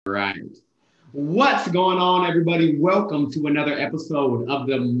Right. What's going on, everybody? Welcome to another episode of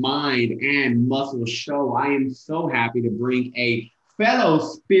the Mind and Muscle Show. I am so happy to bring a fellow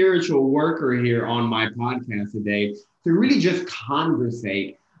spiritual worker here on my podcast today to really just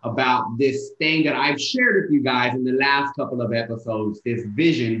conversate about this thing that I've shared with you guys in the last couple of episodes, this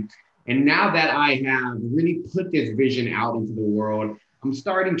vision. And now that I have really put this vision out into the world, I'm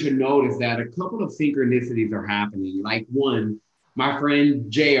starting to notice that a couple of synchronicities are happening. Like one, my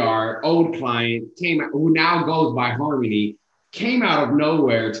friend JR, old client, who now goes by Harmony, came out of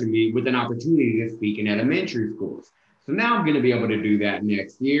nowhere to me with an opportunity to speak in elementary schools. So now I'm going to be able to do that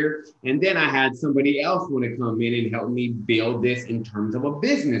next year. And then I had somebody else want to come in and help me build this in terms of a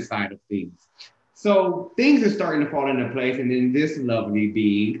business side of things. So things are starting to fall into place. And then this lovely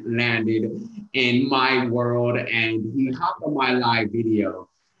being landed in my world and he hopped on my live video.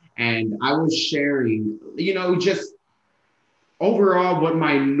 And I was sharing, just overall what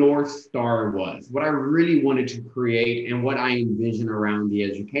my North Star was, what I really wanted to create, and what I envision around the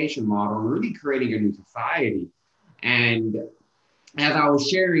education model, and really creating a new society. And as I was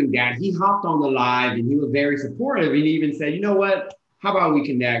sharing that, he hopped on the live and he was very supportive. And he even said, you know what? How about we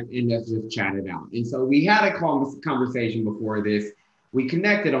connect and let's just chat it out? And so we had a conversation before this. We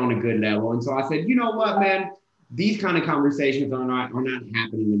connected on a good level. And so I said, you know what, man? These kind of conversations are not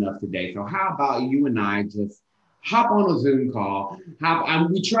happening enough today. So how about you and I just hop on a Zoom call?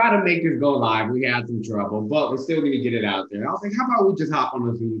 We try to make this go live. We had some trouble, but we're still going to get it out there. I was like, how about we just hop on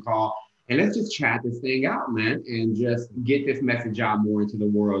a Zoom call and let's just chat this thing out, man, and just get this message out more into the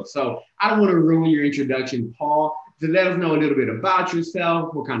world. So I don't want to ruin your introduction, Paul. To let us know a little bit about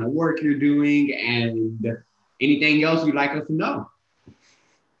yourself, what kind of work you're doing, and anything else you'd like us to know.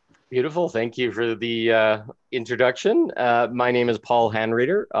 Beautiful. Thank you for the introduction. My name is Paul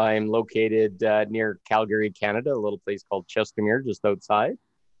Hanreader. I'm located near Calgary, Canada, a little place called Chestermere, just outside.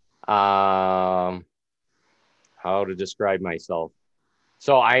 How to describe myself?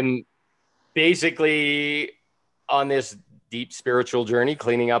 So I'm basically on this deep spiritual journey,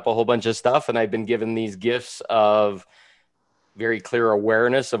 cleaning up a whole bunch of stuff. And I've been given these gifts of very clear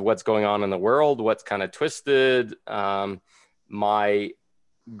awareness of what's going on in the world, what's kind of twisted. My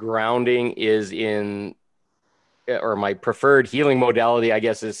grounding is in, or my preferred healing modality, I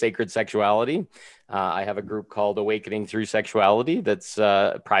guess, is sacred sexuality. I have a group called Awakening Through Sexuality that's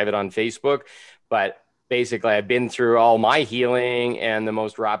private on Facebook. But basically, I've been through all my healing, and the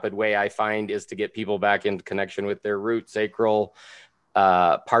most rapid way I find is to get people back into connection with their root sacral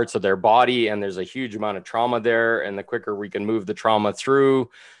parts of their body. And there's a huge amount of trauma there. And the quicker we can move the trauma through,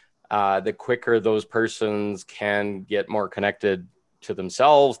 the quicker those persons can get more connected to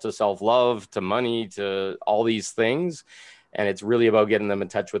themselves, to self-love, to money, to all these things. And it's really about getting them in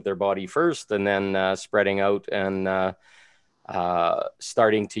touch with their body first, and then spreading out and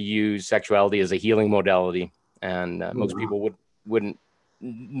starting to use sexuality as a healing modality. And most people wouldn't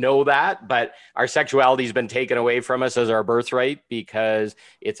know that, but our sexuality has been taken away from us as our birthright because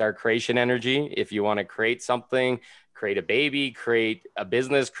it's our creation energy. If you want to create something, create a baby, create a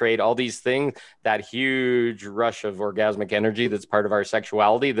business, create all these things, that huge rush of orgasmic energy that's part of our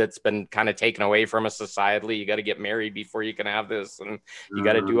sexuality that's been kind of taken away from us societally. You got to get married before you can have this, and you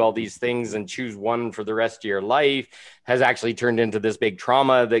got to do all these things and choose one for the rest of your life, has actually turned into this big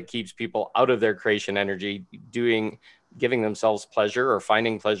trauma that keeps people out of their creation energy, giving themselves pleasure or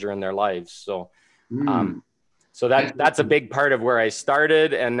finding pleasure in their lives. So that's a big part of where I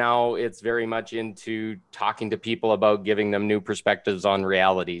started. And now it's very much into talking to people about giving them new perspectives on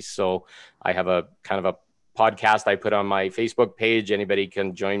reality. So I have a kind of a podcast I put on my Facebook page. Anybody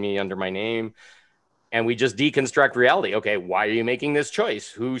can join me under my name. And we just deconstruct reality. Okay, why are you making this choice?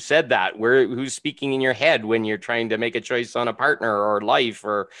 Who said that? Who's speaking in your head when you're trying to make a choice on a partner or life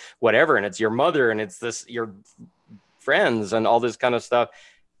or whatever? And it's your mother, and it's your friends and all this kind of stuff.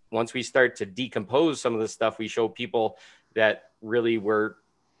 Once we start to decompose some of this stuff, we show people that really we're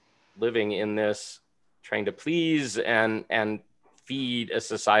living in this trying to please and feed a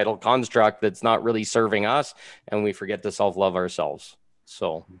societal construct that's not really serving us, and we forget to self-love ourselves.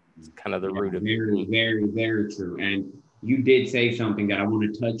 So it's kind of the root of very, very, very true. And you did say something that I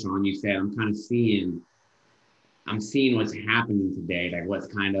want to touch on. You said I'm seeing what's happening today, like what's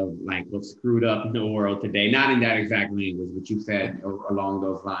kind of like what's screwed up in the world today. Not in that exact language, but you said along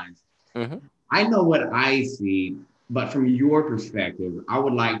those lines. Mm-hmm. I know what I see, but from your perspective, I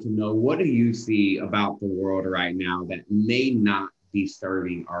would like to know, what do you see about the world right now that may not be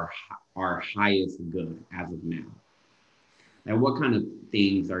serving our highest good as of now? And what kind of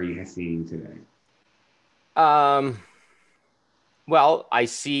things are you seeing today? Well, I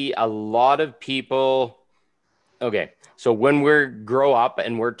see a lot of people Okay. So when we grow up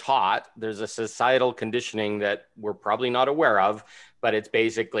and we're taught, there's a societal conditioning that we're probably not aware of, but it's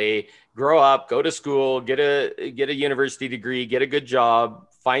basically grow up, go to school, get a university degree, get a good job,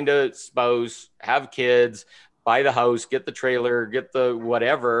 find a spouse, have kids, buy the house, get the trailer, get the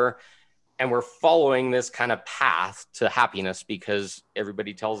whatever. And we're following this kind of path to happiness because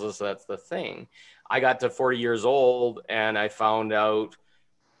everybody tells us that's the thing. I got to 40 years old and I found out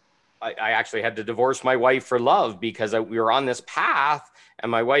I actually had to divorce my wife for love because we were on this path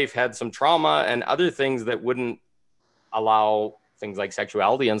and my wife had some trauma and other things that wouldn't allow things like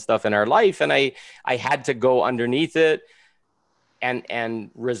sexuality and stuff in our life. And I had to go underneath it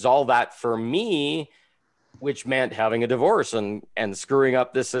and resolve that for me, which meant having a divorce and screwing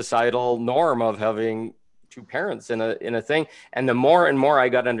up this societal norm of having two parents in a thing. And the more and more I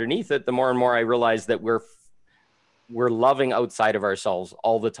got underneath it, the more and more I realized that we're loving outside of ourselves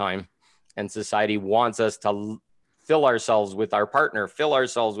all the time. And society wants us to fill ourselves with our partner, fill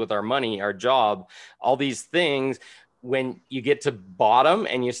ourselves with our money, our job, all these things. When you get to bottom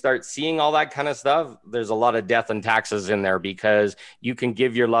and you start seeing all that kind of stuff, there's a lot of death and taxes in there because you can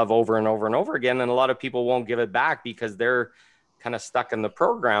give your love over and over and over again. And a lot of people won't give it back because they're kind of stuck in the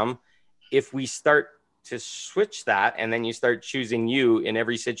program. If we start to switch that and then you start choosing you in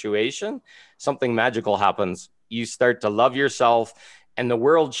every situation, something magical happens. You start to love yourself and the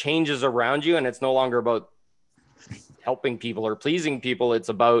world changes around you. And it's no longer about helping people or pleasing people. It's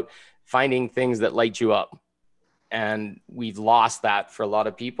about finding things that light you up. And we've lost that for a lot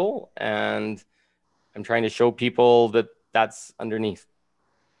of people. And I'm trying to show people that that's underneath.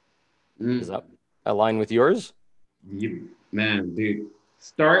 Does that align with yours? Man, dude,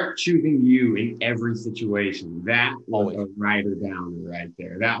 start choosing you in every situation. That was a writer downer right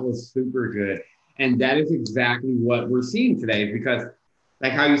there. That was super good. And that is exactly what we're seeing today because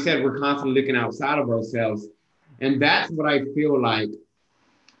like how you said, we're constantly looking outside of ourselves. And that's what I feel like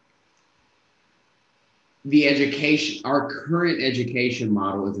the education, our current education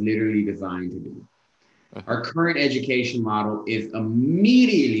model is literally designed to do. Our current education model is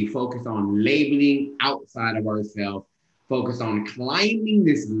immediately focused on labeling outside of ourselves, focused on climbing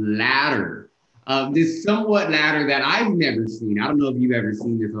this ladder, this somewhat ladder that I've never seen. I don't know if you've ever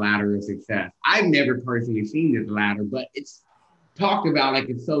seen this ladder of success. I've never personally seen this ladder, but it's talked about like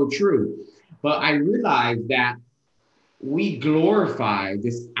it's so true. But I realized that we glorify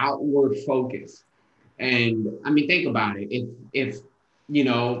this outward focus. And I mean, think about it. If you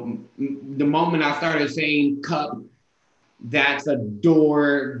know, the moment I started saying cup, that's a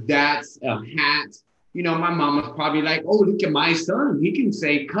door, that's a hat. You know, my mom was probably like, oh, look at my son. He can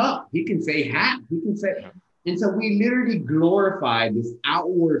say cup. He can say hat. He can say. And so we literally glorify this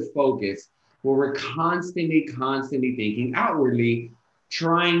outward focus where we're constantly thinking outwardly,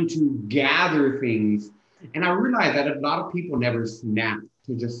 trying to gather things. And I realized that a lot of people never snap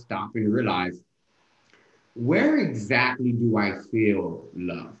to just stop and realize, where exactly do I feel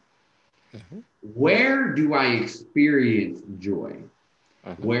love? Where do I experience joy?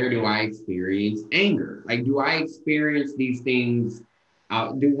 Where do I experience anger? Like, do I experience these things?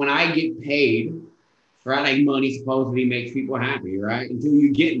 When I get paid, right? Like money supposedly makes people happy, right? Until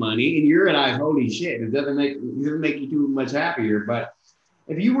you get money and you realize, holy shit, it doesn't make you too much happier. But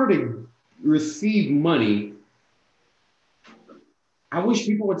if you were to receive money, I wish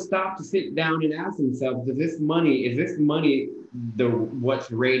people would stop to sit down and ask themselves, is this money what's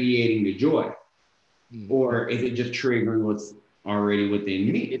radiating the joy? Or is it just triggering what's already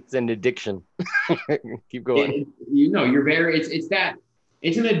within me? It's an addiction. Keep going.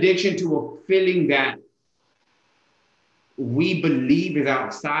 It's an addiction to a feeling that we believe is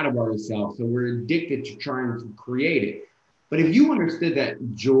outside of ourselves. So we're addicted to trying to create it. But if you understood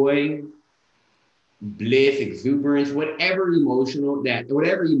that joy, bliss, exuberance, whatever emotion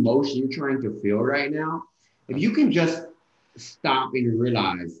you're trying to feel right now, if you can just stop and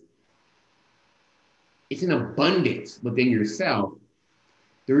realize it's an abundance within yourself,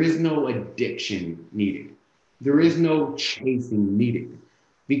 there is no addiction needed. There is no chasing needed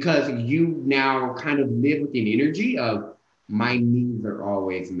because you now kind of live with the energy of my needs are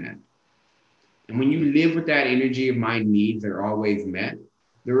always met. And when you live with that energy of my needs are always met,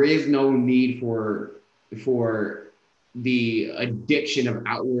 there is no need for the addiction of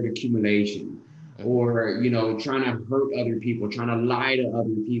outward accumulation or, trying to hurt other people, trying to lie to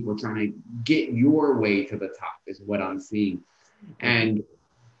other people, trying to get your way to the top is what I'm seeing. And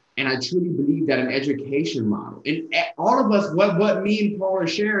I truly believe that an education model, and all of us, what me and Paul are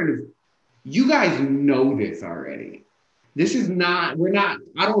sharing is, you guys know this already. This is not,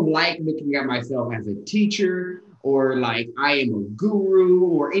 I don't like looking at myself as a teacher or like I am a guru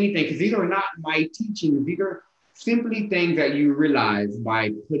or anything, because these are not my teachings. These are Simply things that you realize by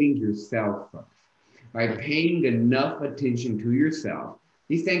putting yourself first, by paying enough attention to yourself.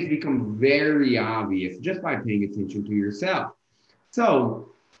 These things become very obvious just by paying attention to yourself. So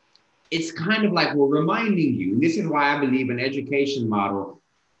it's kind of like we're reminding you, and this is why I believe an education model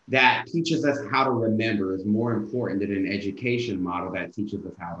that teaches us how to remember is more important than an education model that teaches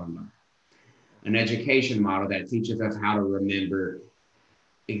us how to learn. An education model that teaches us how to remember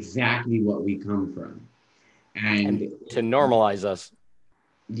exactly what we come from. And to normalize us.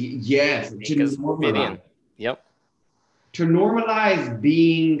 Yes, Make us fit in. Yep. To normalize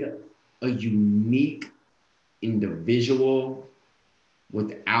being a unique individual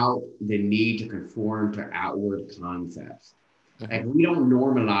without the need to conform to outward concepts. Like we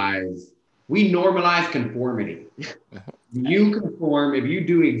normalize conformity. You conform, if you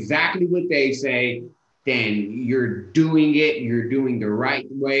do exactly what they say, then you're doing it, you're doing the right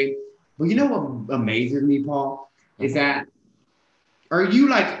way. But you know what amazes me, Paul, is that are you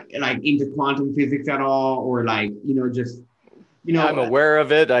like into quantum physics at all, or like just I'm aware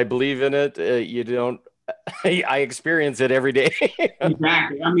of it. I believe in it. You don't. I experience it every day.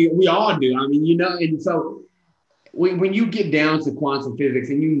 Exactly. I mean, we all do. I mean, and so when you get down to quantum physics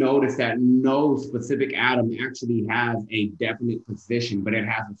and you notice that no specific atom actually has a definite position, but it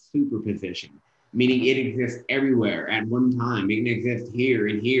has a superposition, meaning it exists everywhere at one time. It can exist here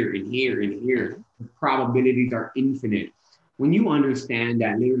and here and here and here. The probabilities are infinite. When you understand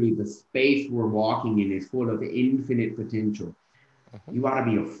that literally the space we're walking in is full of infinite potential, you ought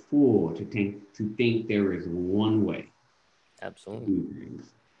to be a fool to think there is one way. Absolutely. To do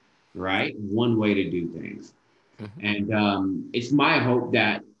things, right? One way to do things. And it's my hope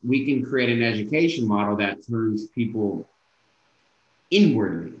that we can create an education model that turns people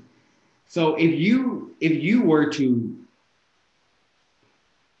inwardly. So if you were to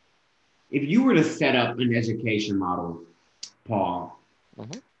set up an education model, Paul,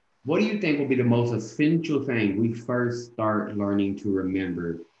 what do you think will be the most essential thing we first start learning to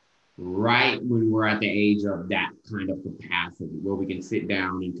remember right when we're at the age of that kind of capacity where we can sit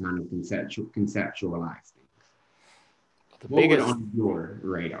down and kind of conceptualize things? What would on your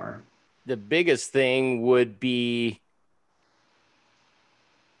radar? The biggest thing would be,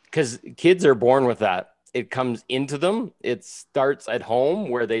 because kids are born with that. It comes into them. It starts at home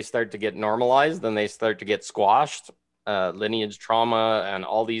where they start to get normalized, then they start to get squashed. Lineage trauma and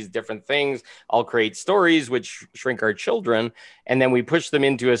all these different things all create stories which shrink our children, and then we push them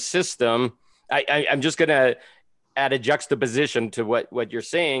into a system. I'm just going to add a juxtaposition to what you're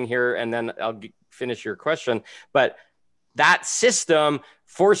saying here, and then I'll finish your question. But that system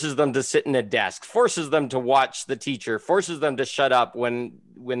forces them to sit in a desk, forces them to watch the teacher, forces them to shut up when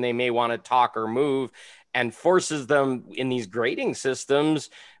they may want to talk or move, and forces them in these grading systems,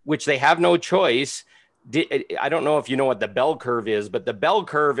 which they have no choice. I don't know if you know what the bell curve is, but the bell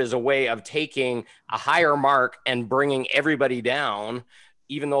curve is a way of taking a higher mark and bringing everybody down,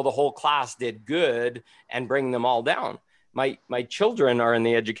 even though the whole class did good, and bring them all down. My children are in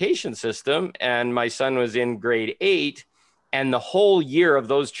the education system, and my son was in grade 8. And the whole year of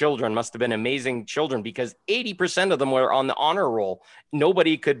those children must have been amazing children, because 80% of them were on the honor roll.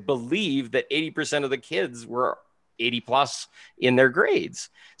 Nobody could believe that 80% of the kids were 80 plus in their grades.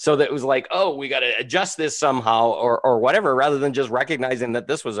 So that was like, oh, we got to adjust this somehow or whatever, rather than just recognizing that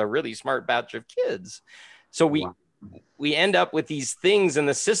this was a really smart batch of kids. So we end up with these things in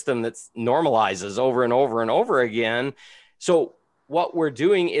the system that normalizes over and over and over again. So what we're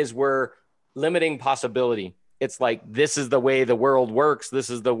doing is we're limiting possibility. It's like, this is the way the world works.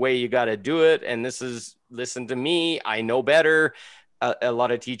 This is the way you got to do it. And this is, listen to me, I know better. A lot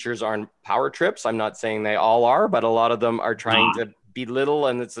of teachers are on power trips. I'm not saying they all are, but a lot of them are trying to belittle,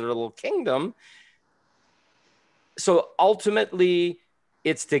 and it's their little kingdom. So ultimately,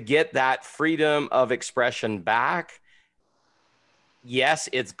 it's to get that freedom of expression back. Yes,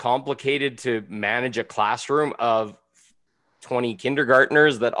 it's complicated to manage a classroom of 20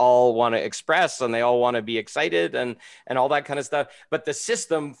 kindergartners that all want to express, and they all want to be excited and all that kind of stuff. But the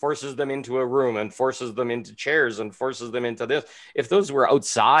system forces them into a room and forces them into chairs and forces them into this. If those were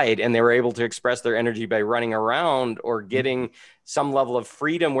outside and they were able to express their energy by running around or getting some level of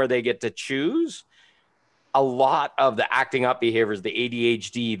freedom where they get to choose, a lot of the acting up behaviors, the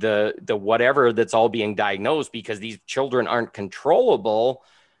ADHD, the whatever that's all being diagnosed because these children aren't controllable,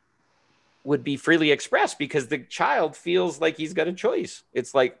 would be freely expressed, because the child feels like he's got a choice.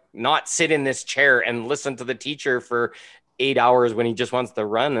 It's like, not sit in this chair and listen to the teacher for 8 hours when he just wants to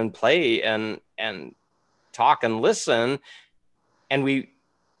run and play and talk and listen. And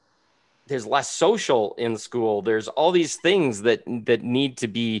there's less social in school. There's all these things that need to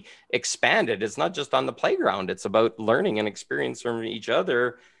be expanded. It's not just on the playground. It's about learning and experience from each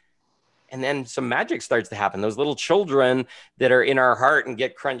other. And then some magic starts to happen. Those little children that are in our heart and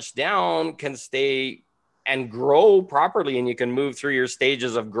get crunched down can stay and grow properly. And you can move through your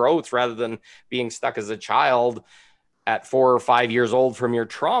stages of growth rather than being stuck as a child at 4 or 5 years old from your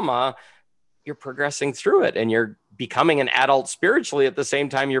trauma. You're progressing through it and you're becoming an adult spiritually at the same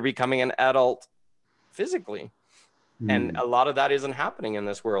time you're becoming an adult physically. And a lot of that isn't happening in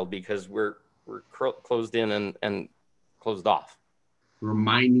this world because we're closed in and closed off.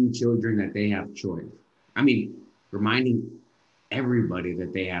 Reminding children that they have choice. I mean, reminding everybody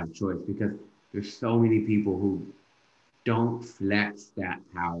that they have choice, because there's so many people who don't flex that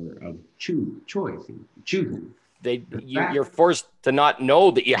power of choosing. You're forced to not know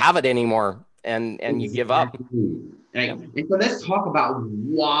that you have it anymore, and you give up. And so let's talk about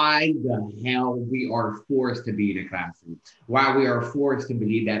why the hell we are forced to be in a classroom, why we are forced to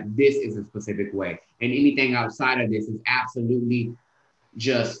believe that this is a specific way, and anything outside of this is absolutely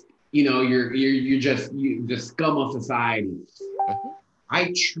just, you're just the scum of society.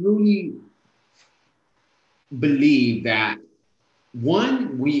 I truly believe that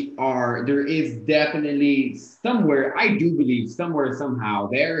there is definitely somewhere, I do believe somewhere, somehow,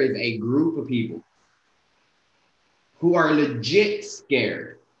 there is a group of people who are legit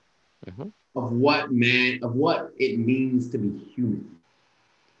scared of what it means to be human.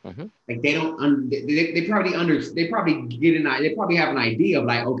 Like they don't, they probably have an idea of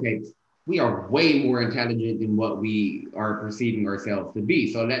like, okay, we are way more intelligent than what we are perceiving ourselves to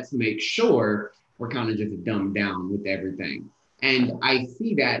be. So let's make sure we're kind of just dumbed down with everything. And I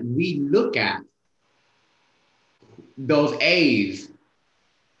see that we look at those A's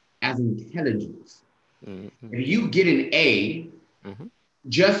as intelligence. If you get an A,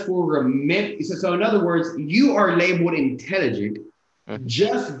 just for so in other words, you are labeled intelligent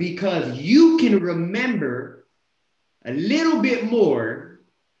just because you can remember a little bit more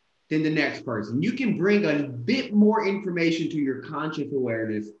than the next person. You can bring a bit more information to your conscious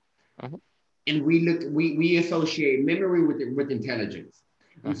awareness. And we associate memory with intelligence.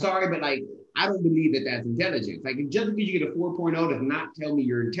 I'm sorry, but like, I don't believe that that's intelligence. Like, just because you get a 4.0 does not tell me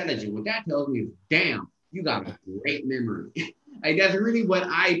you're intelligent. What that tells me is, damn, you got a great memory. Like, that's really what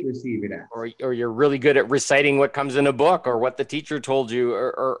I perceive it as. Or you're really good at reciting what comes in a book or what the teacher told you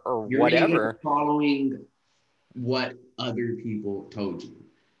or you're whatever. Really good at following what other people told you.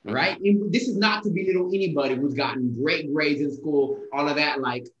 Right? And this is not to belittle anybody who's gotten great grades in school, all of that.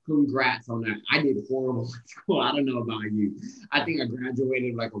 Like, congrats on that. I did horrible in school. I don't know about you. I think I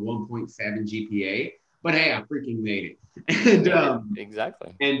graduated like a 1.7 GPA, but hey, I freaking made it. And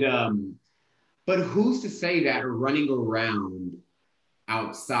exactly. And but who's to say that running around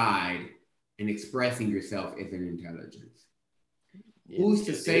outside and expressing yourself isn't intelligence? Who's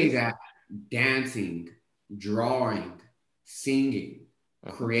to say that dancing, drawing, singing,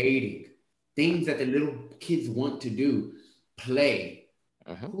 creating, things that the little kids want to do, play.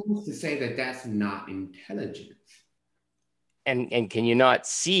 Who's to say that that's not intelligence? And can you not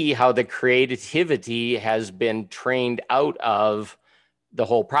see how the creativity has been trained out of the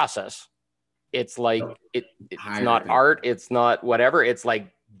whole process? It's like, it's not art, it's not whatever. It's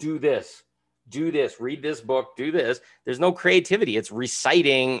like, do this, read this book, do this. There's no creativity. It's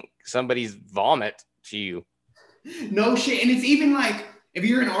reciting somebody's vomit to you. No shit. And it's even like, if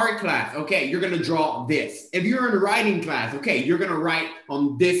you're in art class, okay, you're going to draw this. If you're in a writing class, okay, you're going to write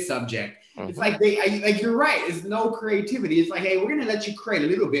on this subject. It's like, you're right. It's no creativity. It's like, hey, we're going to let you create a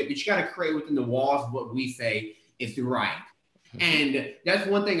little bit, but you got to create within the walls of what we say is right. And that's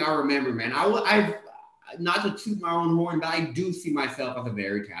one thing I remember, man. I've not to toot my own horn, but I do see myself as a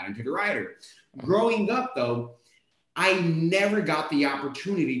very talented writer. Growing up, though, I never got the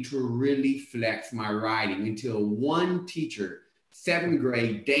opportunity to really flex my writing until one teacher, 7th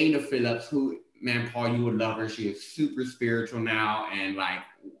grade, Dana Phillips, who, man, Paul, you would love her. She is super spiritual now. And like,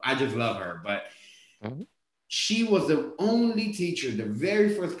 I just love her. But she was the only teacher, the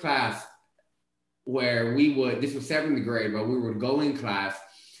very first class where this was 7th grade, but we would go in class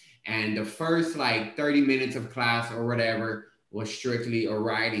and the first like 30 minutes of class or whatever was strictly a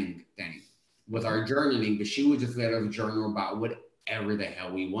writing thing with our journaling, but she would just let us journal about whatever the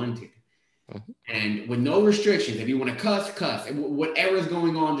hell we wanted. And with no restrictions. If you want to cuss, whatever is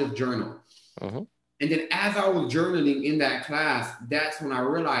going on, just journal. And then as I was journaling in that class, that's when I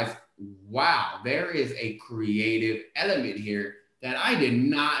realized, wow, there is a creative element here that I did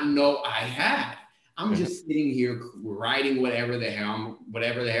not know I had. I'm just sitting here writing whatever the hell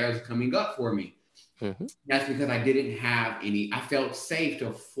is coming up for me. Mm-hmm. That's because I didn't have any, I felt safe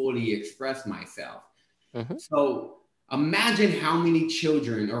to fully express myself. Mm-hmm. So imagine how many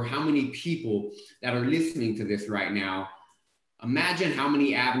children or how many people that are listening to this right now. Imagine how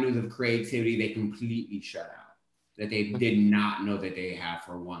many avenues of creativity they completely shut out, that they did not know that they have,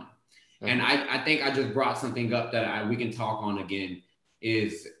 for one. And Mm-hmm. I think I just brought something up that we can talk on again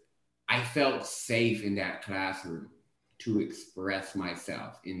is I felt safe in that classroom to express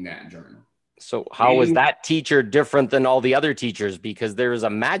myself in that journal. So how was And that teacher different than all the other teachers? Because there's a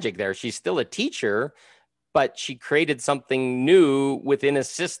magic there. She's still a teacher, but she created something new within a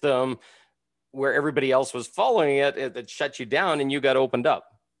system where everybody else was following it that shut you down and you got opened up.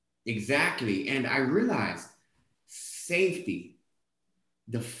 exactly. And I realized safety,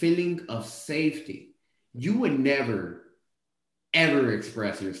 the feeling of safety, you would never, ever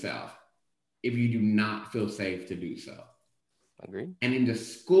express yourself if you do not feel safe to do so. Agreed. And in the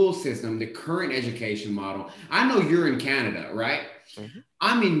school system, the current education model, I know you're in Canada, right? Mm-hmm.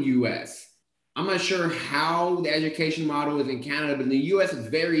 I'm in US. I'm not sure how the education model is in Canada, but in the US it's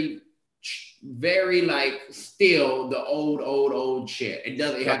very, very like still the old shit. It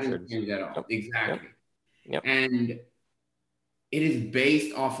hasn't Structured. changed at all. Yep. Yep. Exactly. Yep. And it is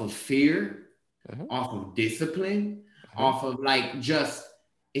based off of fear, Mm-hmm. off of discipline, Mm-hmm. off of like just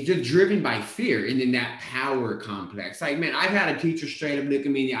it's just driven by fear and then that power complex. Like, man, I've had a teacher straight up look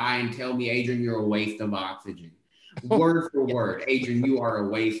at me in the eye and tell me, Adrian, you're a waste of oxygen. Word for word, Adrian, you are a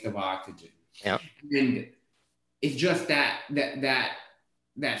waste of oxygen. Yeah. And it's just that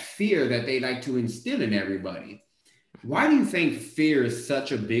fear that they like to instill in everybody. Why do you think fear is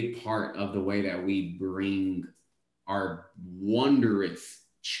such a big part of the way that we bring our wondrous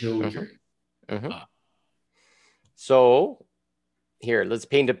Mm-hmm. children Mm-hmm. up? So here, let's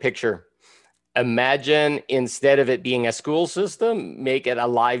paint a picture. Imagine instead of it being a school system, make it a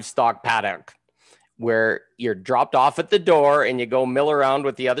livestock paddock where you're dropped off at the door and you go mill around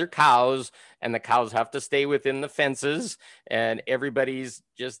with the other cows, and the cows have to stay within the fences, and everybody's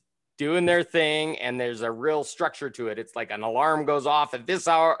just doing their thing, and there's a real structure to it. It's like an alarm goes off at this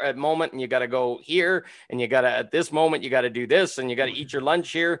hour at moment, and you got to go here, and you got to at this moment you got to do this, and you got to eat your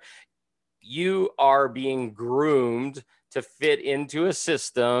lunch here. You are being groomed to fit into a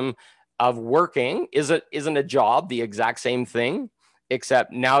system of working. Isn't a job the exact same thing,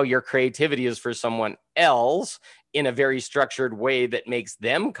 except now your creativity is for someone else in a very structured way that makes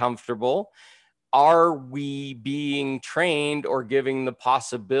them comfortable? Are we being trained or giving the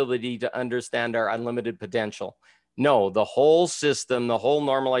possibility to understand our unlimited potential? No, the whole system, the whole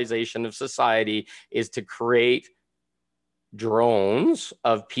normalization of society is to create drones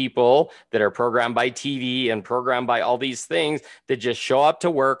of people that are programmed by TV and programmed by all these things that just show up to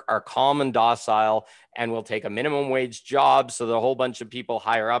work, are calm and docile, and will take a minimum wage job so that a whole bunch of people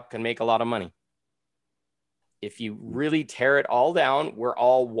higher up can make a lot of money. If you really tear it all down, we're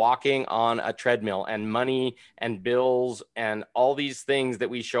all walking on a treadmill, and money and bills and all these things that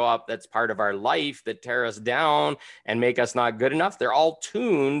we show up that's part of our life that tear us down and make us not good enough. They're all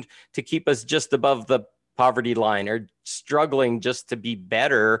tuned to keep us just above the poverty line or struggling just to be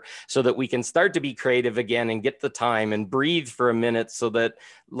better so that we can start to be creative again and get the time and breathe for a minute so that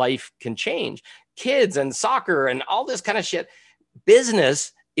life can change. Kids and soccer and all this kind of shit.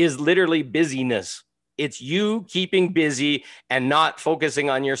 Business is literally busyness. It's you keeping busy and not focusing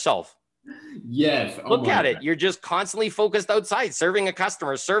on yourself. Yes. Oh Look my at God. it. You're just constantly focused outside, serving a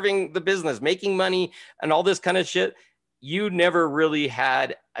customer, serving the business, making money, and all this kind of shit. You never really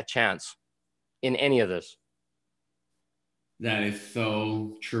had a chance in any of this. That is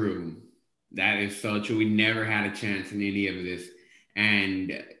so true. That is so true. We never had a chance in any of this.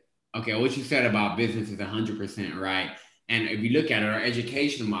 And okay, what you said about business is 100% right. And if you look at it, our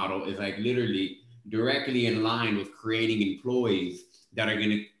education model is like literally directly in line with creating employees that are going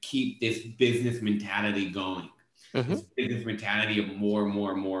to keep this business mentality going. This Mm-hmm. business mentality of more,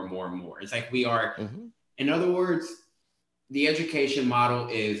 more, more, more, more. It's like we are, Mm-hmm. in other words, the education model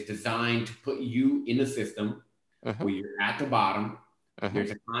is designed to put you in a system Mm-hmm. where you're at the bottom. Mm-hmm.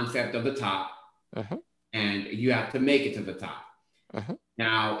 There's a concept of the top, Mm-hmm. and you have to make it to the top. Mm-hmm.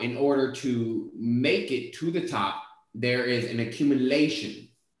 Now, in order to make it to the top, there is an accumulation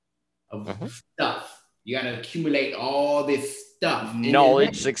of Mm-hmm. stuff. You got to accumulate all this stuff. And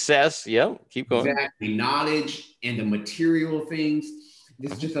Knowledge, success. Yeah. Keep going. exactly, knowledge and the material things,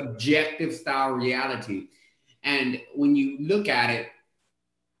 this Mm-hmm. just objective style reality. And when you look at it,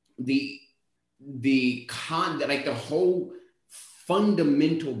 the like the whole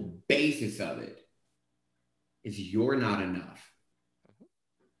fundamental basis of it is you're not enough.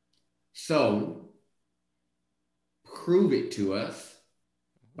 So prove it to us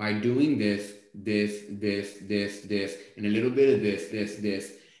by doing this this, and a little bit of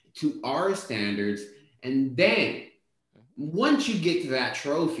this to our standards. And then once you get to that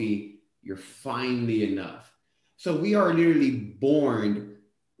trophy, you're finally enough. So we are literally born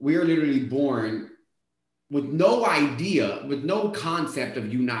with no idea, with no concept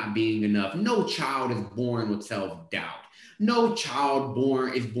of you not being enough. No child is born with self-doubt. No child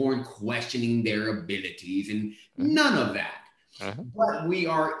is born questioning their abilities and none of that. But we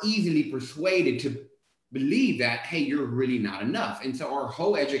are easily persuaded to believe that, hey, you're really not enough. And so our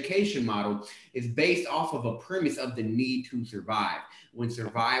whole education model is based off of a premise of the need to survive, when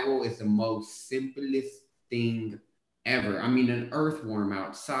survival is the most simplest thing ever. I mean, an earthworm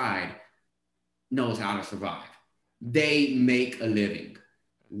outside knows how to survive. They make a living.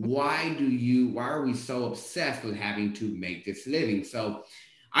 Why are we so obsessed with having to make this living? So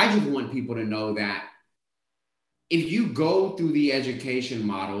I just want people to know that if you go through the education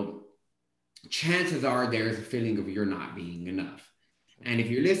model, chances are there's a feeling of you're not being enough. And if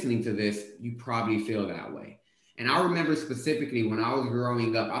you're listening to this, you probably feel that way. And I remember specifically when I was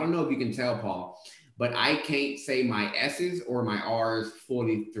growing up, I don't know if you can tell, Paul, but I can't say my S's or my R's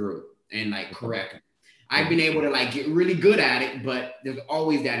fully through and like correct. I've been able to like get really good at it, but there's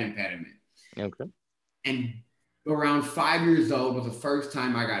always that impediment. Okay. And around 5 years old was the first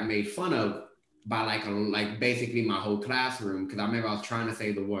time I got made fun of by like basically my whole classroom, because I remember I was trying to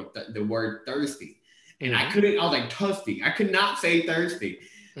say the word thirsty, and I couldn't. I was like thirsty. I could not say thirsty,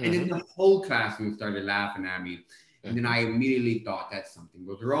 and then the whole classroom started laughing at me, and then I immediately thought that something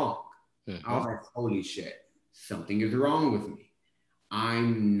was wrong. I was like, holy shit, something is wrong with me.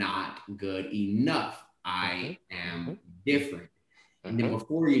 I'm not good enough. I am different. And then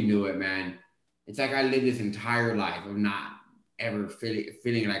before you knew it, man, it's like I lived this entire life of not ever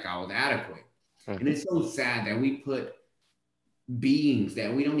feeling like I was adequate. And it's so sad that we put beings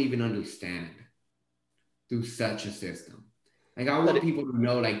that we don't even understand through such a system. Like, I want people to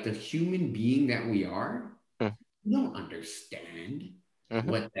know, like, the human being that we are, we don't understand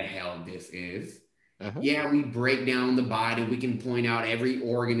what the hell this is. Yeah, we break down the body. We can point out every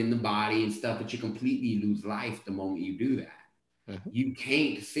organ in the body and stuff, but you completely lose life the moment you do that. You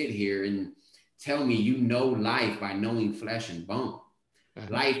can't sit here and tell me you know life by knowing flesh and bone.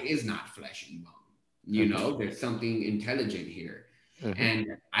 Life is not flesh and bone. You know, there's something intelligent here. And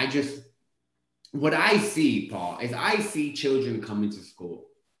what I see, Paul, is I see children come into school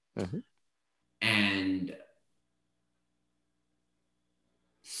and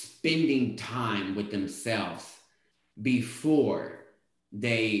spending time with themselves before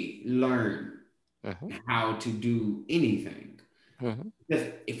they learn how to do anything.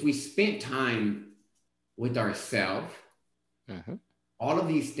 Because if we spent time with ourselves, all of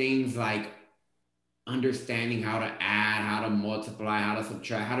these things like understanding how to add, how to multiply, how to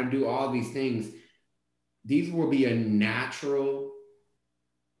subtract, how to do all these things, these will be a natural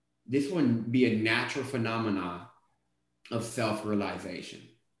phenomenon of self-realization.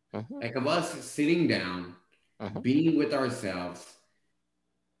 Like of us sitting down, being with ourselves,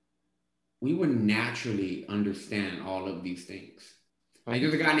 we would naturally understand all of these things. Like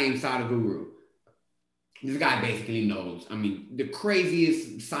there's a guy named Sadhguru. This guy basically knows, I mean, the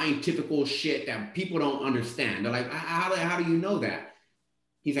craziest scientific shit that people don't understand. They're like, how do you know that?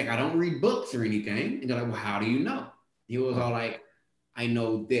 He's like, I don't read books or anything. And they're like, well, how do you know? He was all like, I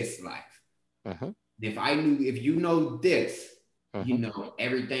know this life. If you know this, you know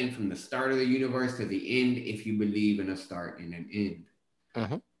everything from the start of the universe to the end, if you believe in a start and an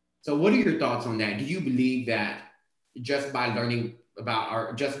end. So what are your thoughts on that? Do you believe that just by learning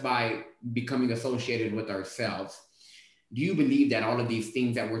just by becoming associated with ourselves, do you believe that all of these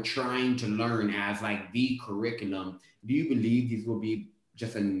things that we're trying to learn as like the curriculum, do you believe these will be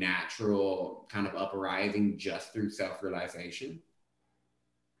just a natural kind of uprising just through self-realization?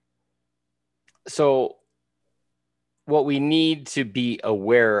 So what we need to be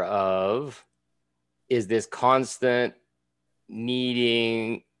aware of is this constant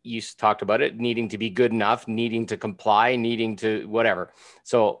needing, you talked about it, needing to be good enough, needing to comply, needing to whatever.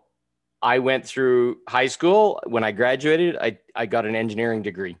 So I went through high school. When I graduated, I got an engineering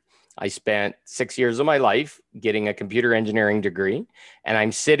degree. I spent 6 years of my life getting a computer engineering degree. And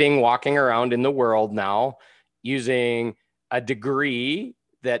I'm walking around in the world now using a degree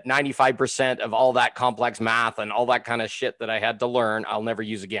that 95% of all that complex math and all that kind of shit that I had to learn, I'll never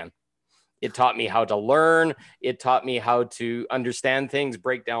use again. It taught me how to learn. It taught me how to understand things,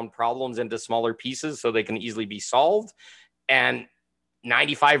 break down problems into smaller pieces so they can easily be solved. And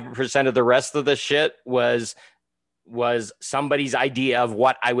 95% of the rest of the shit was was somebody's idea of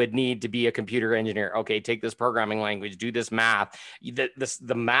what I would need to be a computer engineer. Okay, take this programming language, do this math.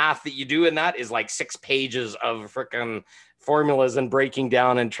 The math that you do in that is like 6 pages of freaking formulas and breaking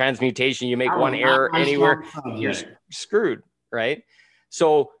down and transmutation. You make one error anywhere, you're screwed, right?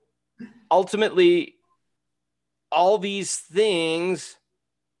 So ultimately, all these things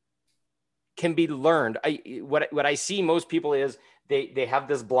can be learned. What I see most people is they have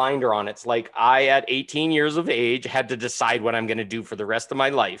this blinder on. It's like, I, at 18 years of age, had to decide what I'm going to do for the rest of my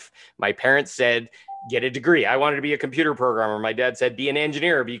life. My parents said, get a degree. I wanted to be a computer programmer. My dad said, be an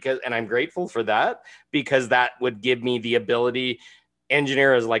engineer, and I'm grateful for that, because that would give me the ability.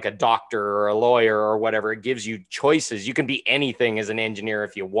 Engineer is like a doctor or a lawyer or whatever. It gives you choices. You can be anything as an engineer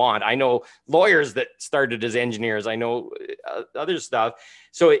if you want. I know lawyers that started as engineers. I know other stuff.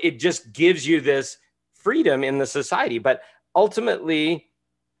 So it just gives you this freedom in the society. But ultimately,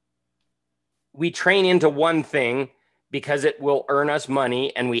 we train into one thing because it will earn us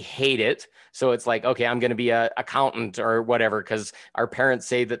money and we hate it. So it's like, okay, I'm going to be an accountant or whatever, because our parents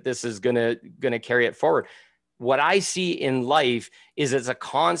say that this is going to carry it forward. What I see in life is it's a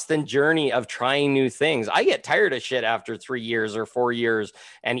constant journey of trying new things. I get tired of shit after 3 years or 4 years,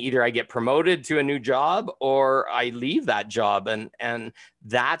 and either I get promoted to a new job or I leave that job. And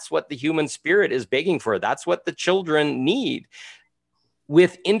that's what the human spirit is begging for. That's what the children need.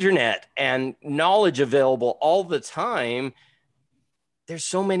 With internet and knowledge available all the time, there's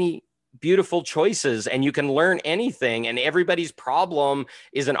so many beautiful choices, and you can learn anything, and everybody's problem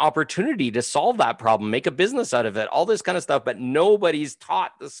is an opportunity to solve that problem, make a business out of it, all this kind of stuff. But nobody's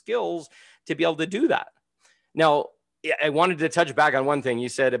taught the skills to be able to do that. Now, I wanted to touch back on one thing you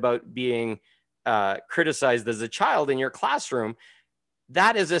said about being criticized as a child in your classroom.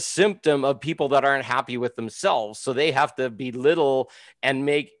 That is a symptom of people that aren't happy with themselves. So they have to belittle and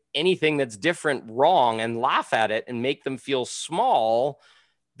make anything that's different wrong and laugh at it and make them feel small,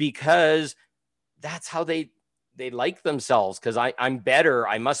 because that's how they like themselves. Because I'm better.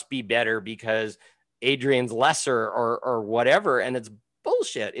 I must be better because Adrian's lesser or whatever. And it's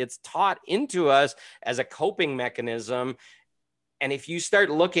bullshit. It's taught into us as a coping mechanism. And if you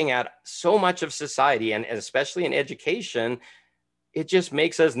start looking at so much of society, and especially in education, it just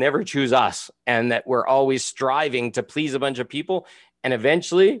makes us never choose us, and that we're always striving to please a bunch of people. And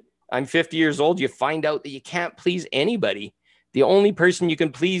eventually, I'm 50 years old, you find out that you can't please anybody. The only person you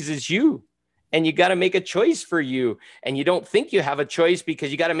can please is you. And you got to make a choice for you. And you don't think you have a choice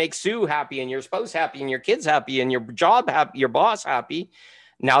because you got to make Sue happy and your spouse happy and your kids happy and your job happy, your boss happy.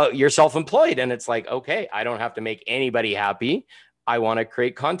 Now you're self-employed, and it's like, okay, I don't have to make anybody happy. I want to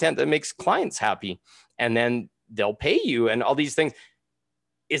create content that makes clients happy. And then they'll pay you and all these things.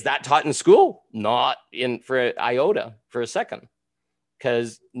 Is that taught in school? Not in for iota for a second.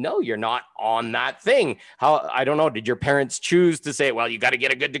 Because no, you're not on that thing. How, I don't know. Did your parents choose to say, well, you got to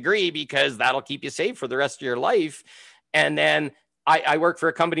get a good degree because that'll keep you safe for the rest of your life? And then I work for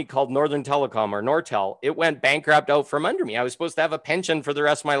a company called Northern Telecom, or Nortel. It went bankrupt out from under me. I was supposed to have a pension for the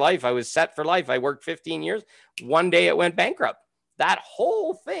rest of my life. I was set for life. I worked 15 years. One day it went bankrupt. That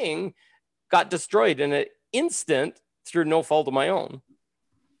whole thing got destroyed in an instant through no fault of my own.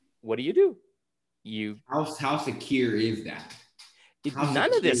 What do? How secure is that?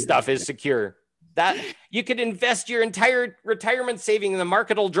 None of this stuff is secure. That you could invest your entire retirement saving and the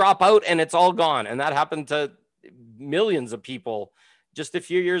market will drop out and it's all gone. And that happened to millions of people just a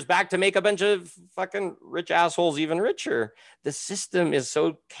few years back, to make a bunch of fucking rich assholes even richer. The system is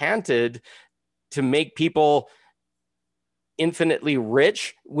so canted to make people infinitely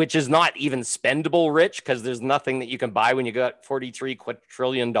rich, which is not even spendable rich, because there's nothing that you can buy when you got $43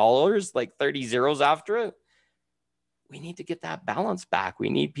 quadrillion, like 30 zeros after it. We need to get that balance back. We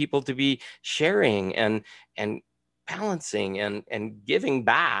need people to be sharing and balancing and giving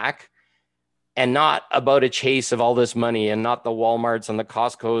back, and not about a chase of all this money, and not the Walmarts and the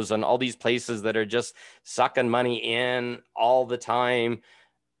Costcos and all these places that are just sucking money in all the time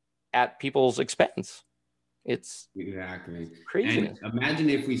at people's expense. It's exactly crazy. And imagine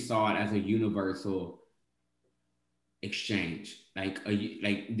if we saw it as a universal exchange, like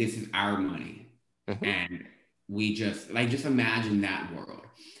this is our money, and we just imagine that world.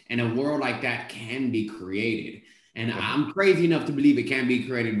 And a world like that can be created. And I'm crazy enough to believe it can be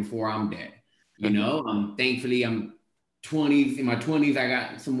created before I'm dead. You know, thankfully I'm in my 20s, I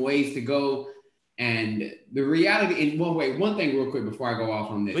got some ways to go. And the reality, in one thing real quick before I go off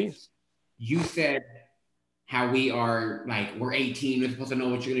on this. Please. You said how we are we're 18, we're supposed to know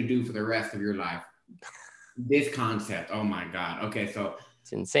what you're going to do for the rest of your life. This concept, oh my God. Okay, so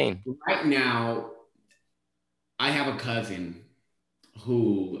it's insane. Right now, I have a cousin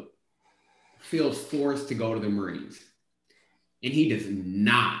who feels forced to go to the Marines. And he does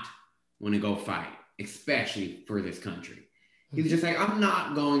not want to go fight, especially for this country. He's just like, I'm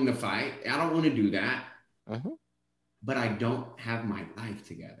not going to fight. I don't want to do that. But I don't have my life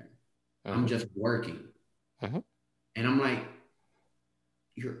together. I'm just working. And I'm like,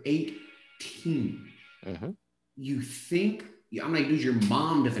 you're 18. You think, I'm like, dude, your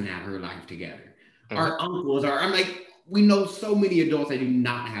mom doesn't have her life together. Our uncles are, I'm like, we know so many adults that do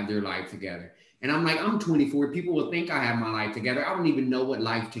not have their life together. And I'm like, I'm 24. People will think I have my life together. I don't even know what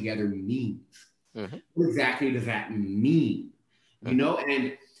life together means. What exactly does that mean? You know,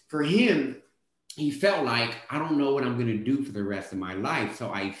 and for him, he felt like, I don't know what I'm going to do for the rest of my life.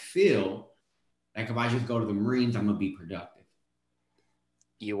 So I feel like if I just go to the Marines, I'm going to be productive.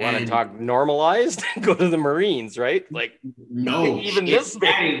 You want to talk normalized? Go to the Marines, right? Like, no, even this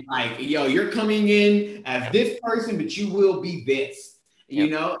thing. Like, yo, you're coming in as this person, but you will be this,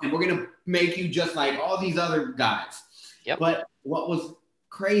 you know, and we're going to make you just like all these other guys. But what was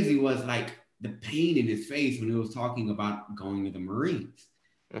crazy was like the pain in his face when he was talking about going to the Marines.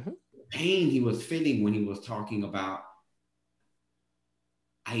 The pain he was feeling when he was talking about,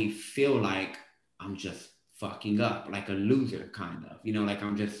 I feel like I'm just fucking up, like a loser, kind of, you know, like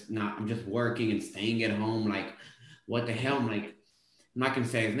I'm just working and staying at home. Like, what the hell? I'm like, I'm not gonna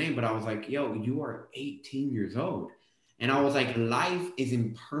say his name, but I was like, yo, you are 18 years old. And I was like, life is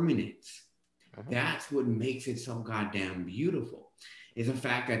impermanence. That's what makes it so goddamn beautiful, is the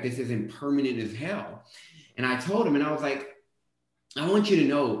fact that this is impermanent as hell. And I told him, and I was like, I want you to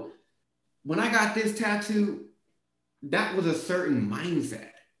know, when I got this tattoo, that was a certain mindset.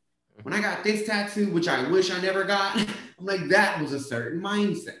 When I got this tattoo, which I wish I never got, I'm like, that was a certain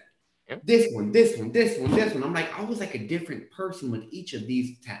mindset. This one. I'm like, I was like a different person with each of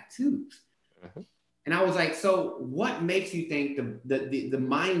these tattoos. And I was like, so what makes you think the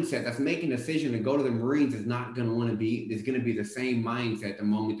mindset that's making a decision to go to the Marines is not going to want to be, is going to be the same mindset the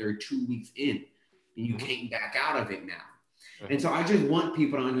moment they're 2 weeks in and you can't back out of it now. And so I just want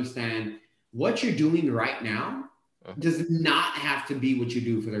people to understand what you're doing right now does not have to be what you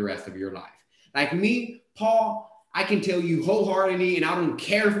do for the rest of your life. Like me, Paul, I can tell you wholeheartedly, and I don't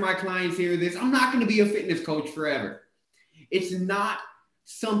care if my clients hear this, I'm not going to be a fitness coach forever. It's not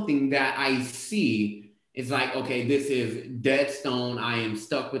something that I see. It's like, okay, this is dead stone. I am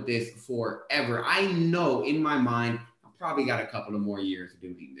stuck with this forever. I know in my mind, I probably got a couple of more years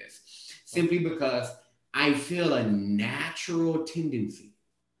doing this, simply because I feel a natural tendency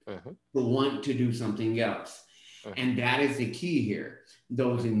to want to do something else. And that is the key here.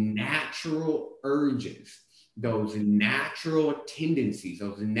 Those natural urges, those natural tendencies,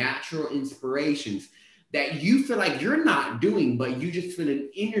 those natural inspirations that you feel like you're not doing, but you just feel an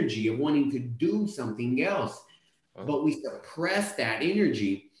energy of wanting to do something else. But we suppress that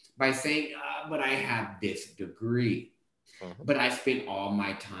energy by saying, but I have this degree, but I spent all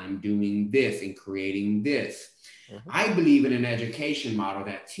my time doing this and creating this. I believe in an education model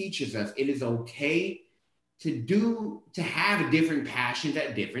that teaches us it is okay to have different passions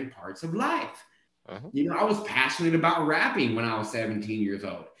at different parts of life. You know, I was passionate about rapping when I was 17 years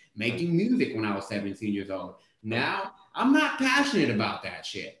old, making music when I was 17 years old. Now I'm not passionate about that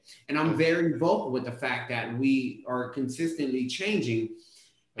shit. And I'm very vocal with the fact that we are consistently changing,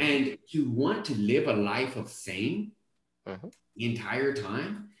 and to want to live a life of same the entire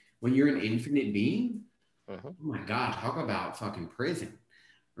time when you're an infinite being. Oh my God, talk about fucking prison.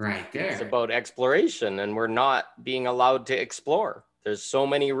 Right there. It's about exploration, and we're not being allowed to explore. There's so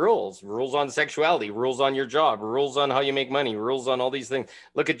many rules on sexuality, rules on your job, rules on how you make money, rules on all these things.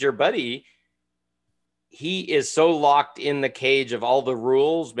 Look at your buddy. He is so locked in the cage of all the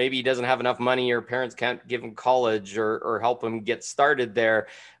rules. Maybe he doesn't have enough money, or parents can't give him college or help him get started there.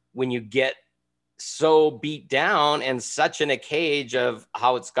 When you get so beat down and such in a cage of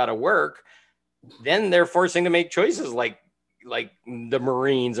how it's got to work, then they're forcing to make choices like the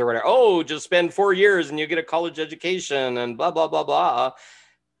Marines or whatever. Oh, just spend 4 years and you get a college education and blah, blah, blah, blah.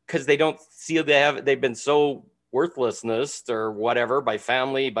 Because they don't see they've been so worthlessness or whatever by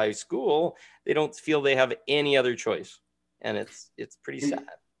family, by school, they don't feel they have any other choice. And it's pretty sad.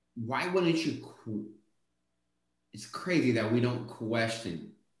 Why wouldn't you? It's crazy that we don't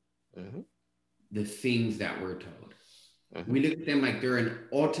question the things that we're told. We look at them like they're an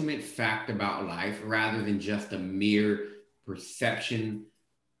ultimate fact about life rather than just a mere perception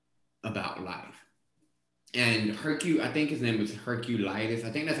about life. And Hercule, I think his name was Herculitis.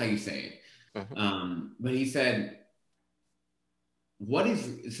 I think that's how you say it. But he said, what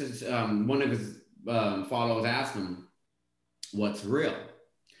is, since one of his followers asked him, what's real?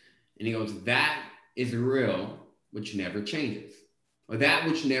 And he goes, that is real, which never changes. or that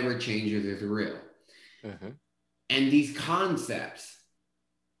which never changes is real. Mm-hmm. And these concepts,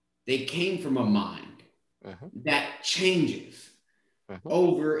 they came from a mind Mm-hmm. that changes Mm-hmm.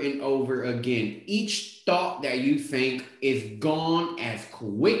 over and over again. Each thought that you think is gone as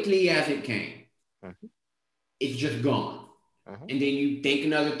quickly as it came. Mm-hmm. It's just gone. Mm-hmm. And then you think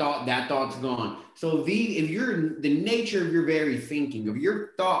another thought, that thought's gone. So if the nature of your very thinking, of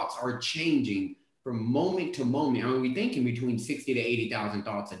your thoughts are changing from moment to moment. I mean, we're thinking between 60 to 80,000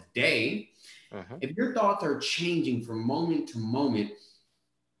 thoughts a day. Mm-hmm. If your thoughts are changing from moment to moment,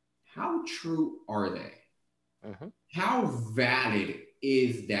 how true are they? Mm-hmm. How valid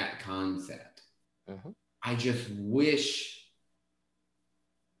is that concept? Mm-hmm. I just wish,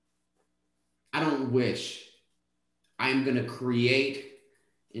 I don't wish, I'm going to create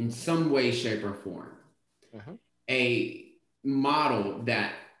in some way, shape, or form Mm-hmm. a model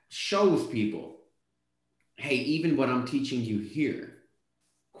that shows people, hey, even what I'm teaching you here,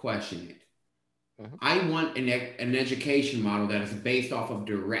 question it. Mm-hmm. I want an education model that is based off of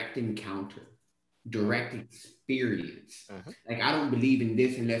direct encounter, direct experience. Mm-hmm. Like, I don't believe in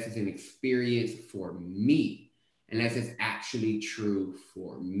this unless it's an experience for me, unless it's actually true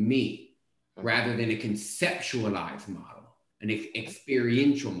for me, rather than a conceptualized model, an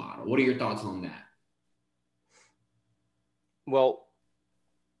experiential model. What are your thoughts on that? Well,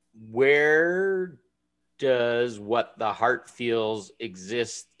 where does what the heart feels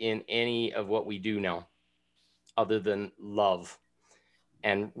exist in any of what we do now, other than love?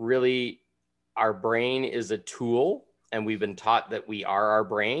 And really, our brain is a tool, and we've been taught that we are our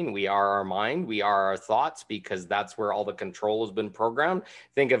brain, we are our mind, we are our thoughts, because that's where all the control has been programmed.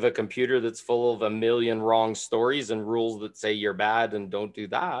 Think of a computer that's full of a million wrong stories and rules that say you're bad and don't do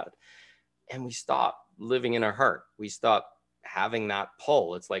that. And we stop living in our heart. We stop having that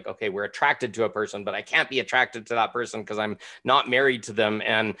pull. It's like, okay, we're attracted to a person, but I can't be attracted to that person because I'm not married to them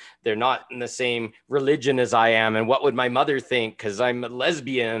and they're not in the same religion as I am. And what would my mother think? Because I'm a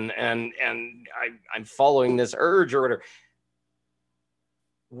lesbian and I'm following this urge or whatever.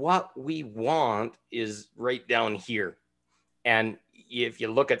 What we want is right down here. And if you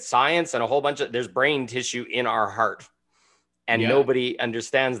look at science and a whole bunch of, there's brain tissue in our heart. And Yep. nobody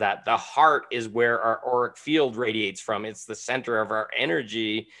understands that. The heart is where our auric field radiates from. It's the center of our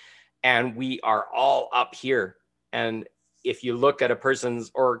energy. And we are all up here. And if you look at a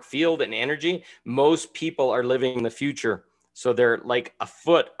person's auric field and energy, most people are living the future. So they're like a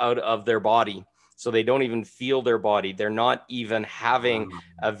foot out of their body. So they don't even feel their body. They're not even having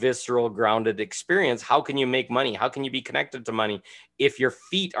a visceral, grounded experience. How can you make money? How can you be connected to money if your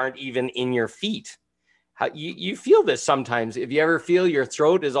feet aren't even in your feet? How, you feel this sometimes. If you ever feel your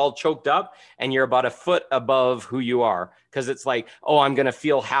throat is all choked up and you're about a foot above who you are, because it's like, oh, I'm going to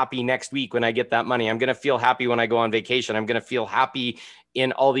feel happy next week when I get that money. I'm going to feel happy when I go on vacation. I'm going to feel happy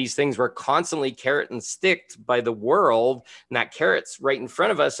in all these things. We're constantly carrot and sticked by the world, and that carrot's right in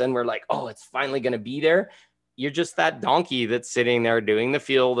front of us. And we're like, oh, it's finally going to be there. You're just that donkey that's sitting there doing the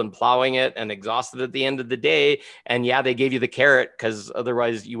field and plowing it and exhausted at the end of the day. And yeah, they gave you the carrot because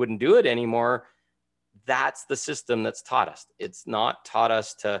otherwise you wouldn't do it anymore. That's the system that's taught us. It's not taught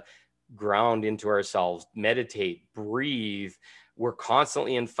us to ground into ourselves, meditate, breathe. We're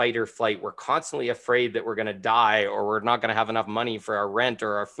constantly in fight or flight. We're constantly afraid that we're going to die or we're not going to have enough money for our rent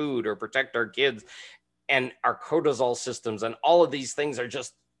or our food or protect our kids. And our cortisol systems and all of these things are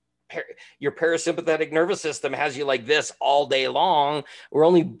just, your parasympathetic nervous system has you like this all day long. We're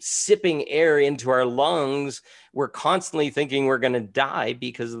only sipping air into our lungs. We're constantly thinking we're going to die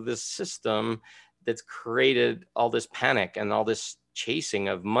because of this system that's created all this panic and all this chasing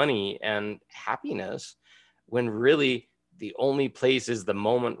of money and happiness, when really the only place is the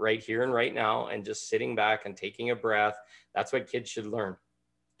moment right here and right now, and just sitting back and taking a breath. That's what kids should learn.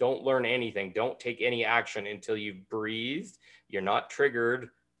 Don't learn anything. Don't take any action until you've breathed, you're not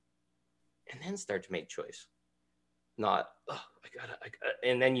triggered, and then start to make choice. Not, oh, I gotta,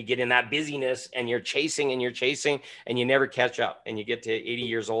 and then you get in that busyness and you're chasing and you never catch up, and you get to 80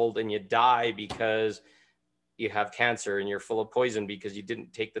 years old and you die because you have cancer and you're full of poison because you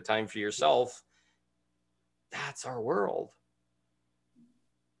didn't take the time for yourself. That's our world.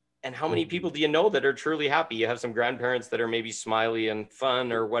 And how many people do you know that are truly happy? You have some grandparents that are maybe smiley and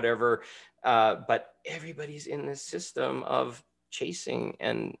fun or whatever, but everybody's in this system of chasing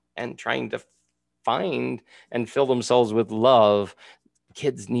and trying to find and fill themselves with love.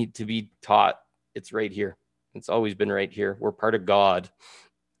 Kids need to be taught it's right here. It's always been right here. We're part of God.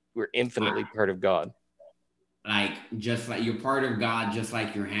 We're infinitely part of God. Like, just like you're part of God, just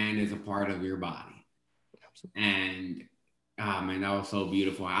like your hand is a part of your body. And Ah, man, that was so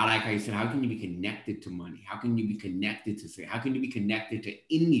beautiful. I like how you said, how can you be connected to money? How can you be connected to say, how can you be connected to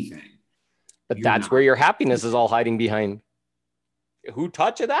anything if But you're that's not? where your happiness is all hiding behind. Who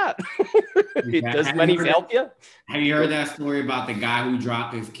taught you that? Does money help you? Have you heard that story about the guy who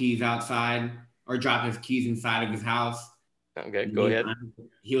dropped his keys outside or dropped his keys inside of his house? Okay, And go ahead.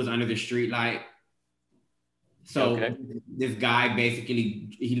 he was under the street light. So Okay. this guy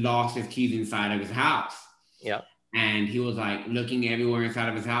basically he lost his keys inside of his house. Yeah. And he was like looking everywhere inside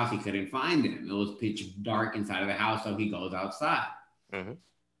of his house. He couldn't find them. It was pitch dark inside of the house. So he goes outside. Mm-hmm.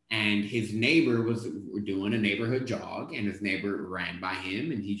 And his neighbor was doing a neighborhood jog, and his neighbor ran by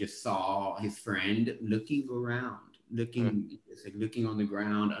him, and he just saw his friend looking around, looking on the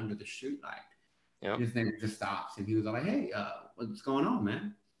ground under the streetlight. Yeah. And his neighbor just stops, and he was like, "Hey, what's going on,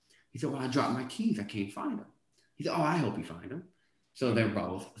 man?" He said, "Well, I dropped my keys. I can't find them." He said, "Oh, I help you find them." So they're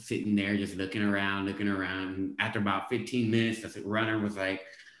both sitting there just looking around, looking around. And after about 15 minutes, the runner was like,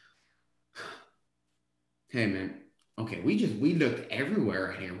 "Hey, man, okay, we looked everywhere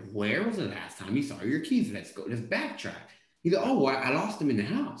right here. Where was the last time you saw your keys? Let's backtrack." He said, "Oh, well, I lost them in the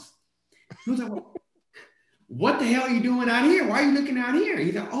house." He was like, "Well, what the hell are you doing out here? Why are you looking out here?"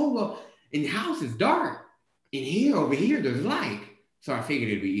 He said, "Oh, well, in the house it's dark. In here, over here, there's light. So I figured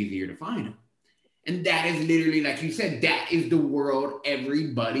it'd be easier to find them." And that is literally, like you said, that is the world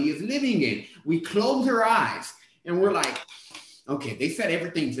everybody is living in. We close our eyes and we're like, okay, they said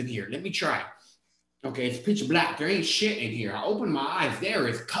everything's in here. Let me try. Okay, it's pitch black. There ain't shit in here. I open my eyes. There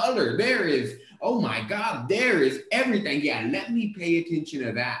is color. There is, oh my God, there is everything. Yeah, let me pay attention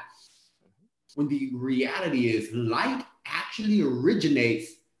to that. When the reality is light actually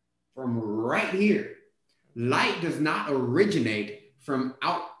originates from right here. Light does not originate from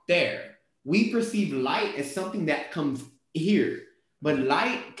out there. We perceive light as something that comes here, but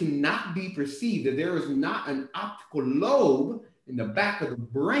light cannot be perceived. That there is not an optical lobe in the back of the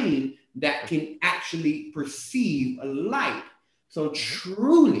brain that can actually perceive a light. So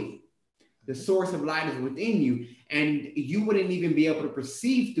truly, the source of light is within you, and you wouldn't even be able to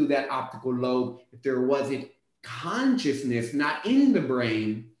perceive through that optical lobe if there wasn't consciousness, not in the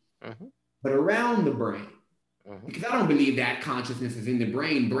brain, but around the brain. Because I don't believe that consciousness is in the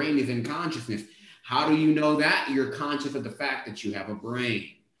brain. Brain is in consciousness. How do you know that? You're conscious of the fact that you have a brain.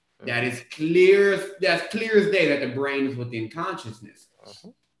 That is clear. That's clear as day that the brain is within consciousness.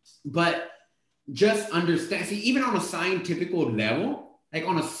 But just understand, see, even on a scientific level, like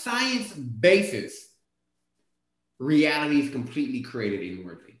on a science basis, reality is completely created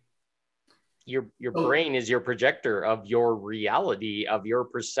inwardly. Your brain is your projector of your reality, of your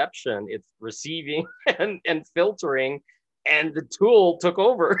perception. It's receiving and filtering, and the tool took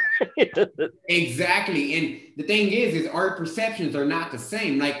over. Exactly. And the thing is our perceptions are not the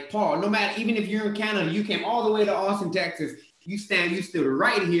same. Like Paul, no matter, even if you're in Canada, you came all the way to Austin, Texas, you stood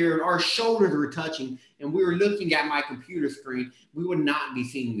right here, and our shoulders were touching, and we were looking at my computer screen, we would not be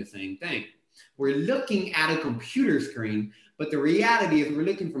seeing the same thing. We're looking at a computer screen, but the reality is we're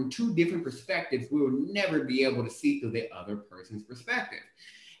looking from two different perspectives. We will never be able to see through the other person's perspective.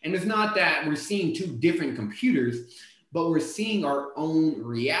 And it's not that we're seeing two different computers, but we're seeing our own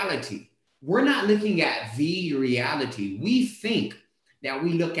reality. We're not looking at the reality. We think that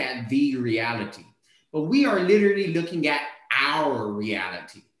we look at the reality, but we are literally looking at our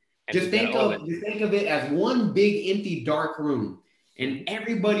reality. Just think of it as one big empty dark room, and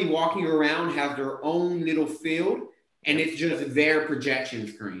everybody walking around has their own little field, and it's just their projection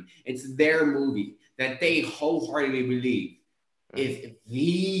screen. It's their movie that they wholeheartedly believe is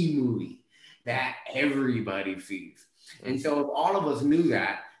the movie that everybody sees. And so if all of us knew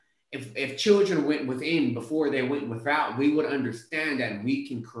that, if children went within before they went without, we would understand that we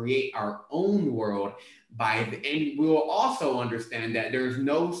can create our own world and we will also understand that there's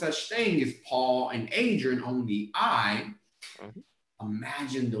no such thing as Paul and Adrian, only I.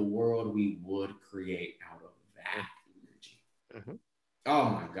 Imagine the world we would create out of that energy. Oh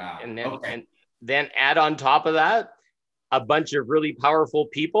my God. And then add on top of that a bunch of really powerful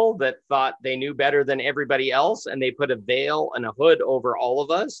people that thought they knew better than everybody else, and they put a veil and a hood over all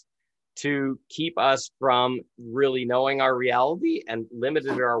of us to keep us from really knowing our reality, and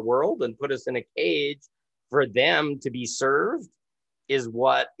limited our world and put us in a cage for them to be served, is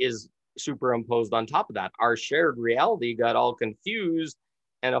what is superimposed on top of that. Our shared reality got all confused,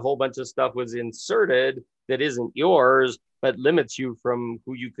 and a whole bunch of stuff was inserted that isn't yours, but limits you from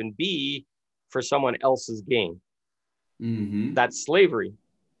who you can be for someone else's gain. That's slavery.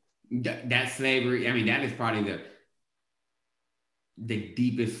 That's slavery. I mean, that is probably the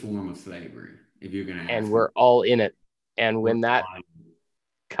deepest form of slavery, if you're gonna ask. And we're all in it. And when that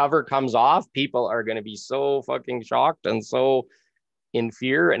cover comes off, people are going to be so fucking shocked and so in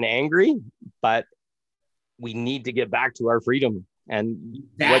fear and angry. But we need to get back to our freedom. And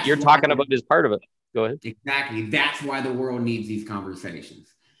what you're talking about is part of it. Go ahead. Exactly. That's why the world needs these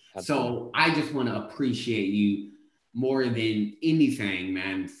conversations. Absolutely. So I just want to appreciate you more than anything,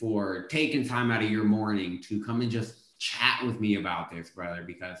 man, for taking time out of your morning to come and just chat with me about this, brother,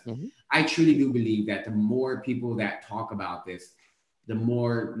 because I truly do believe that the more people that talk about this, the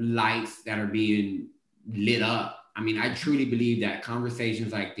more lights that are being lit up. I mean, I truly believe that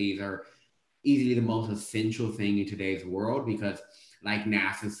conversations like these are easily the most essential thing in today's world, because like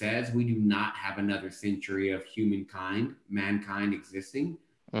NASA says, we do not have another century of mankind existing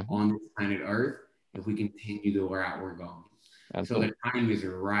on this planet Earth if we continue the route we're going. Absolutely. So the time is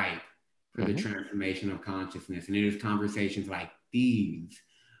right for the transformation of consciousness. And it is conversations like these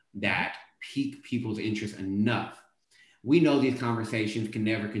that pique people's interest enough. We know these conversations can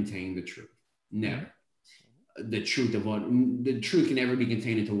never contain the truth. Never. The truth can never be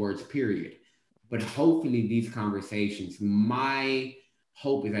contained into words, period. But hopefully these conversations, my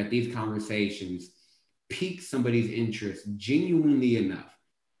hope is that these conversations pique somebody's interest genuinely enough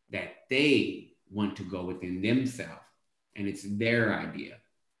that they want to go within themselves, and it's their idea,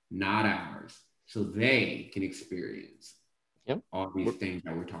 not ours, so they can experience all these things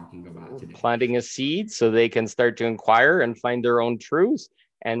that we're talking about today. Planting a seed so they can start to inquire and find their own truths.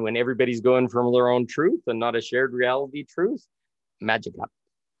 And when everybody's going from their own truth and not a shared reality truth, magic happens.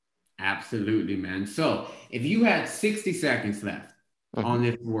 Absolutely, man. So if you had 60 seconds left in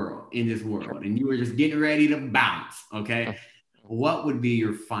this world, and you were just getting ready to bounce, okay, what would be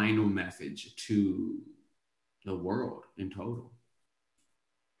your final message to the world in total?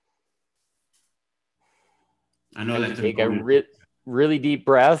 I know that's take a really deep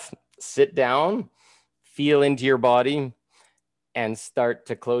breath, sit down, feel into your body, and start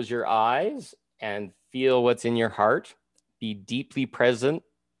to close your eyes and feel what's in your heart. Be deeply present.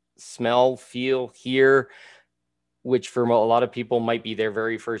 Smell, feel, hear, which for a lot of people might be their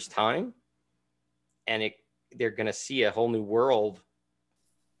very first time. And they're going to see a whole new world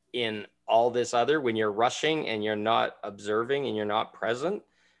in all this other. When you're rushing and you're not observing and you're not present,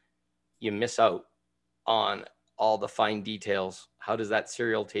 you miss out on all the fine details. How does that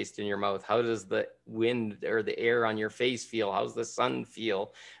cereal taste in your mouth? How does the wind or the air on your face feel? How's the sun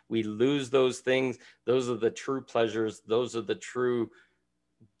feel? We lose those things. Those are the true pleasures. Those are the true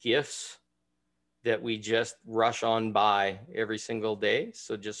gifts that we just rush on by every single day.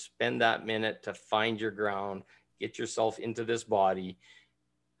 So just spend that minute to find your ground, get yourself into this body,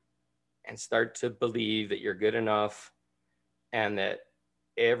 and start to believe that you're good enough and that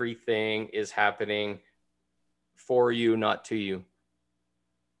everything is happening for you, not to you.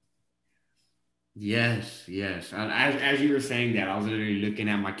 Yes. As you were saying that, I was literally looking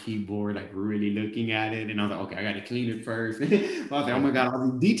at my keyboard, like really looking at it. And I was like, okay, I got to clean it first. I was like, oh my God,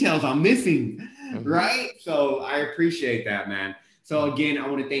 all the details I'm missing. Right. So I appreciate that, man. So again, I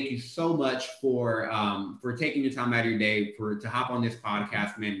want to thank you so much for taking your time out of your day to hop on this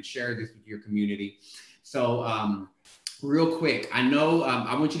podcast, man, and share this with your community. So real quick, I know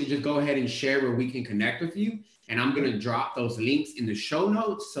I want you to just go ahead and share where we can connect with you. And I'm going to drop those links in the show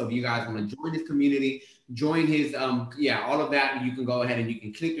notes. So if you guys want to join this community, join his, all of that, you can go ahead and you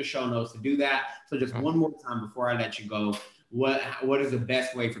can click the show notes to do that. So just one more time before I let you go, what is the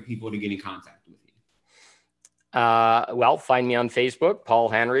best way for people to get in contact with you? Well, find me on Facebook, Paul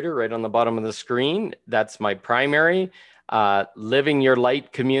Hanrader, right on the bottom of the screen. That's my primary. Living Your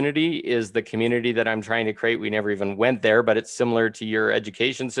Light community is the community that I'm trying to create. We never even went there, but it's similar to your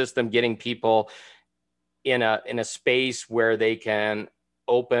education system, getting people in a space where they can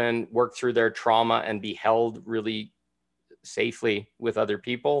work through their trauma and be held really safely with other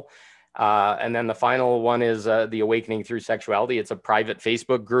people. And then the final one is the Awakening Through Sexuality. It's a private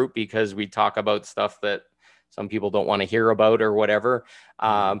Facebook group because we talk about stuff that some people don't want to hear about or whatever.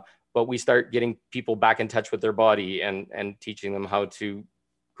 But we start getting people back in touch with their body and teaching them how to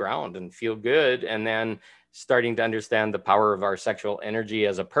ground and feel good. And then starting to understand the power of our sexual energy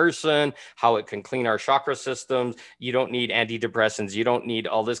as a person, how it can clean our chakra systems. You don't need antidepressants. You don't need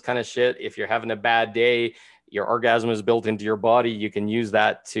all this kind of shit. If you're having a bad day, your orgasm is built into your body. You can use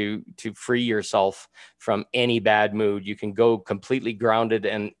that to free yourself from any bad mood. You can go completely grounded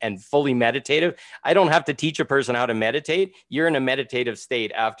and fully meditative. I don't have to teach a person how to meditate. You're in a meditative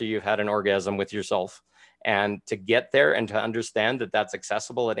state after you've had an orgasm with yourself. And to get there and to understand that that's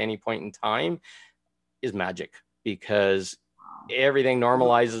accessible at any point in time is magic, because everything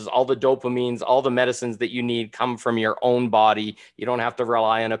normalizes. All the dopamines, all the medicines that you need come from your own body. You don't have to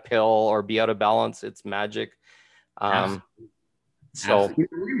rely on a pill or be out of balance. It's magic. So Absolutely.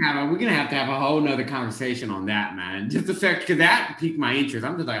 We're gonna have to have a whole nother conversation on that, man. Just the fact because that piqued my interest.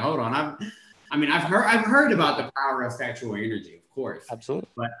 I'm just like, hold on. I've heard about the power of sexual energy, of course, absolutely.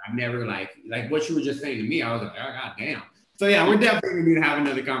 but I've never like what you were just saying to me. I was like, oh god damn. So yeah, we're definitely gonna need to have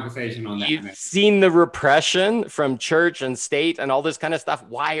another conversation on that, You've man. seen the repression from church and state and all this kind of stuff.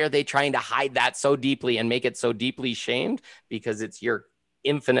 Why are they trying to hide that so deeply and make it so deeply shamed? Because it's your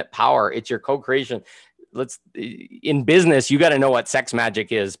infinite power. It's your co-creation. In business, you got to know what sex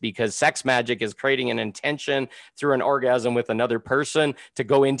magic is, because sex magic is creating an intention through an orgasm with another person to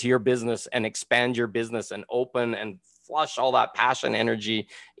go into your business and expand your business and open and flush all that passion energy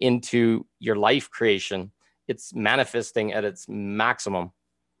into your life creation. It's manifesting at its maximum.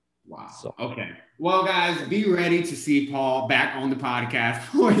 Wow. So Okay. Well, guys, be ready to see Paul back on the podcast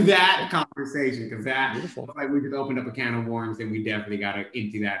for that conversation, because that beautiful. looks like we just opened up a can of worms and we definitely got to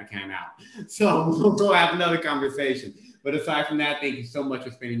empty that can out. So we'll have another conversation. But aside from that, thank you so much for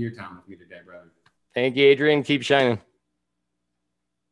spending your time with me today, brother. Thank you, Adrian. Keep shining.